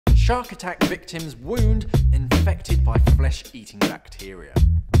Shark attack victim's wound infected by flesh-eating bacteria.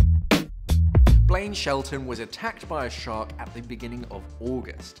 Blaine Shelton was attacked by a shark at the beginning of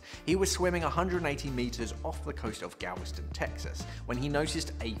August. He was swimming 180 meters off the coast of Galveston, Texas, when he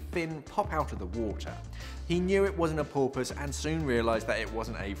noticed a fin pop out of the water. He knew it wasn't a porpoise and soon realized that it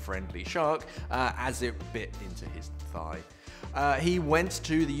wasn't a friendly shark as it bit into his thigh. He went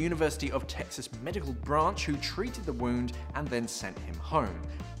to the University of Texas medical branch, who treated the wound and then sent him home.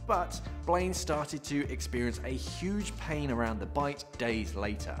 But Blaine started to experience a huge pain around the bite days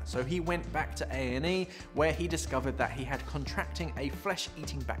later, so he went back to A&E, where he discovered that he had contracting a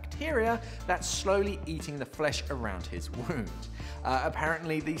flesh-eating bacteria that's slowly eating the flesh around his wound.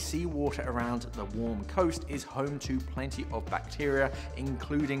 Apparently, the seawater around the warm coast is home to plenty of bacteria,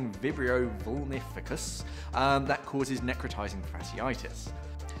 including Vibrio vulni-ficus, that causes necrotizing fasciitis.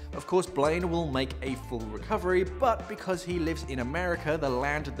 Of course, Blaine will make a full recovery, but because he lives in America, the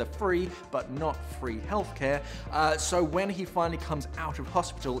land of the free but not free healthcare, so when he finally comes out of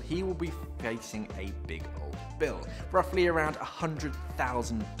hospital, he will be facing a big old bill, roughly around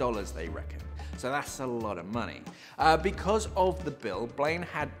 $100,000 they reckon. So that's a lot of money. Because of the bill, Blaine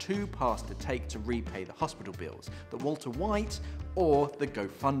had two paths to take to repay the hospital bills: the Walter White or the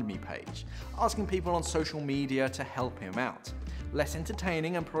GoFundMe page, asking people on social media to help him out. Less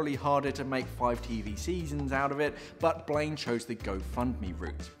entertaining and probably harder to make 5 TV seasons out of it, but Blaine chose the GoFundMe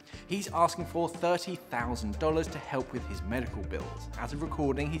route. He's asking for $30,000 to help with his medical bills. As of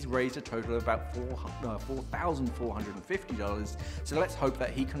recording, he's raised a total of about $4,450, so let's hope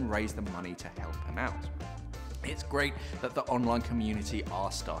that he can raise the money to help him out. It's great that the online community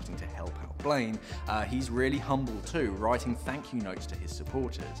are starting to help out Blaine. He's really humble too, writing thank you notes to his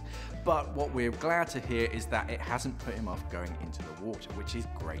supporters. But what we're glad to hear is that it hasn't put him off going into the water, which is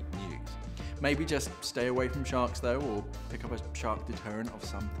great news. Maybe just stay away from sharks though, or pick up a shark deterrent of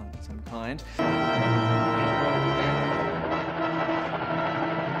some kind.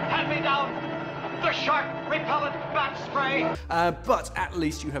 Hand me down the shark repellent bat spray! But at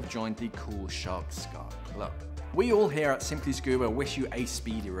least you have joined the Cool Shark Scar Club. We all here at Simply Scuba wish you a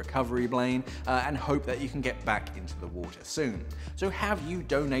speedy recovery, Blaine, and hope that you can get back into the water soon. So have you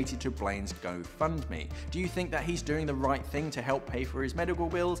donated to Blaine's GoFundMe? Do you think that he's doing the right thing to help pay for his medical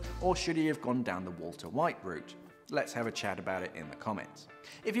bills, or should he have gone down the Walter White route? Let's have a chat about it in the comments.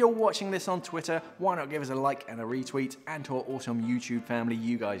 If you're watching this on Twitter, why not give us a like and a retweet? And to our awesome YouTube family,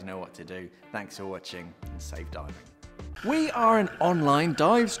 you guys know what to do. Thanks for watching, and safe diving. We are an online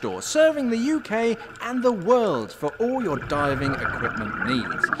dive store serving the UK and the world for all your diving equipment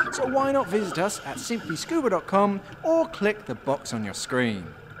needs. So why not visit us at simplyscuba.com or click the box on your screen.